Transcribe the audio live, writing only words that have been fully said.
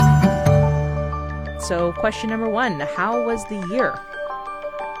So question number 1, how was the year?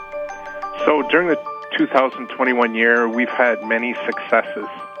 So during the 2021 year, we've had many successes.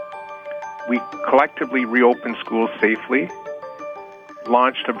 We collectively reopened schools safely,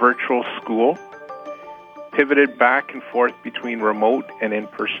 launched a virtual school, pivoted back and forth between remote and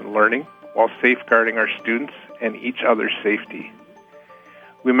in-person learning while safeguarding our students and each other's safety.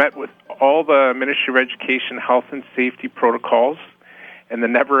 We met with all the Ministry of Education health and safety protocols and the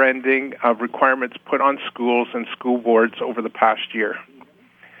never-ending requirements put on schools and school boards over the past year.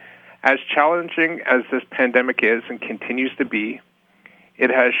 As challenging as this pandemic is and continues to be, it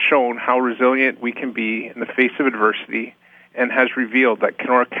has shown how resilient we can be in the face of adversity and has revealed that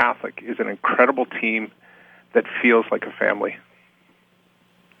Kenora Catholic is an incredible team that feels like a family.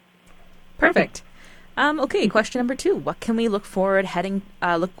 Perfect. Okay, question number 2. What can we look forward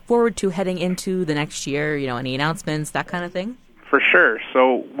to heading into the next year? Any announcements, that kind of thing? For sure.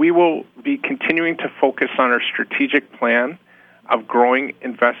 So we will be continuing to focus on our strategic plan of growing,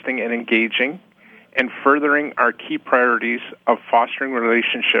 investing, and engaging, and furthering our key priorities of fostering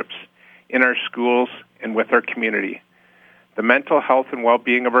relationships in our schools and with our community, the mental health and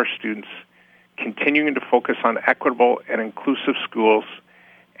well-being of our students, continuing to focus on equitable and inclusive schools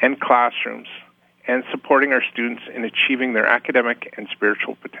and classrooms, and supporting our students in achieving their academic and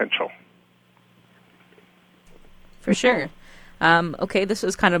spiritual potential. For sure. Okay, this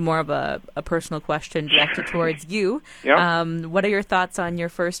was kind of more of a personal question directed towards you. Yep. What are your thoughts on your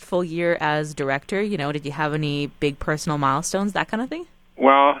first full year as director? Did you have any big personal milestones, that kind of thing?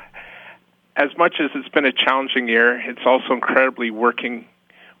 Well, as much as it's been a challenging year, it's also incredibly working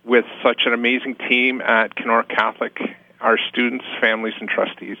with such an amazing team at Kenora Catholic, our students, families, and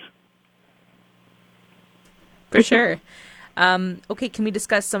trustees. For sure. Okay, can we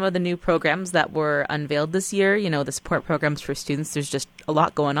discuss some of the new programs that were unveiled this year? The support programs for students. There's just a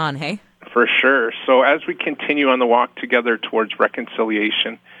lot going on, hey? For sure. So as we continue on the walk together towards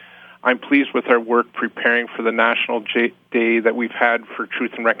reconciliation, I'm pleased with our work preparing for the National Day that we've had for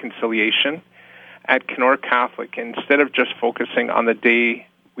Truth and Reconciliation at Kenora Catholic. Instead of just focusing on the day,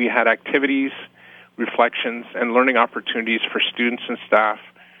 we had activities, reflections, and learning opportunities for students and staff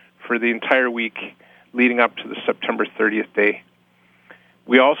for the entire week leading up to the September 30th day.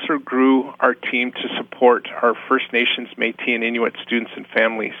 We also grew our team to support our First Nations, Métis, and Inuit students and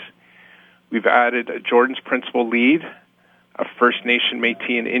families. We've added a Jordan's Principal Lead, a First Nation,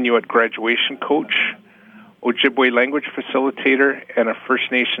 Métis, and Inuit graduation coach, Ojibwe language facilitator, and a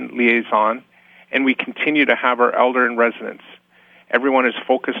First Nation liaison, and we continue to have our elder in residence. Everyone is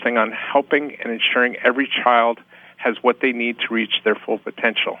focusing on helping and ensuring every child has what they need to reach their full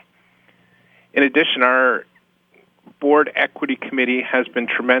potential. In addition, our Board Equity Committee has been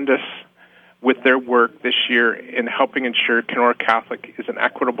tremendous with their work this year in helping ensure Kenora Catholic is an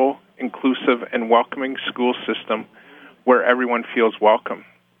equitable, inclusive, and welcoming school system where everyone feels welcome.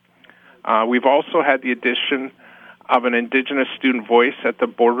 We've also had the addition of an Indigenous student voice at the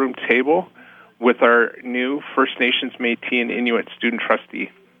boardroom table with our new First Nations, Métis, and Inuit student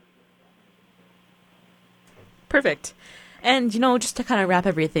trustee. Perfect. And, just to kind of wrap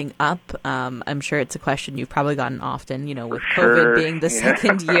everything up, I'm sure it's a question you've probably gotten often, with COVID being the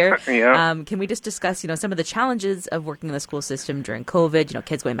second year. Yeah. Can we just discuss, some of the challenges of working in the school system during COVID,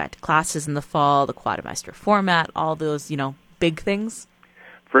 kids going back to classes in the fall, the quadrimester format, all those, big things?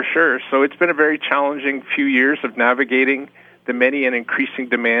 For sure. So it's been a very challenging few years of navigating the many and increasing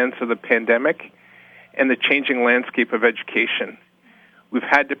demands of the pandemic and the changing landscape of education. We've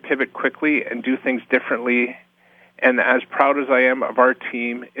had to pivot quickly and do things differently. And as proud as I am of our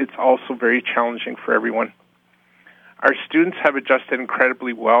team, it's also very challenging for everyone. Our students have adjusted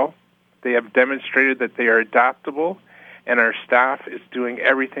incredibly well. They have demonstrated that they are adaptable, and our staff is doing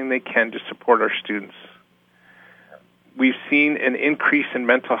everything they can to support our students. We've seen an increase in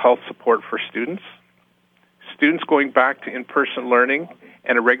mental health support for students. Students going back to in-person learning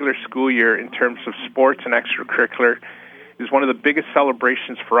and a regular school year in terms of sports and extracurricular is one of the biggest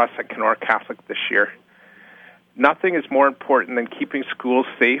celebrations for us at Kenora Catholic this year. Nothing is more important than keeping schools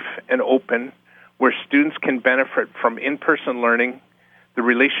safe and open where students can benefit from in-person learning, the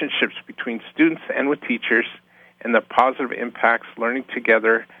relationships between students and with teachers, and the positive impacts learning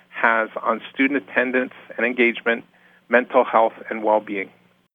together has on student attendance and engagement, mental health, and well-being.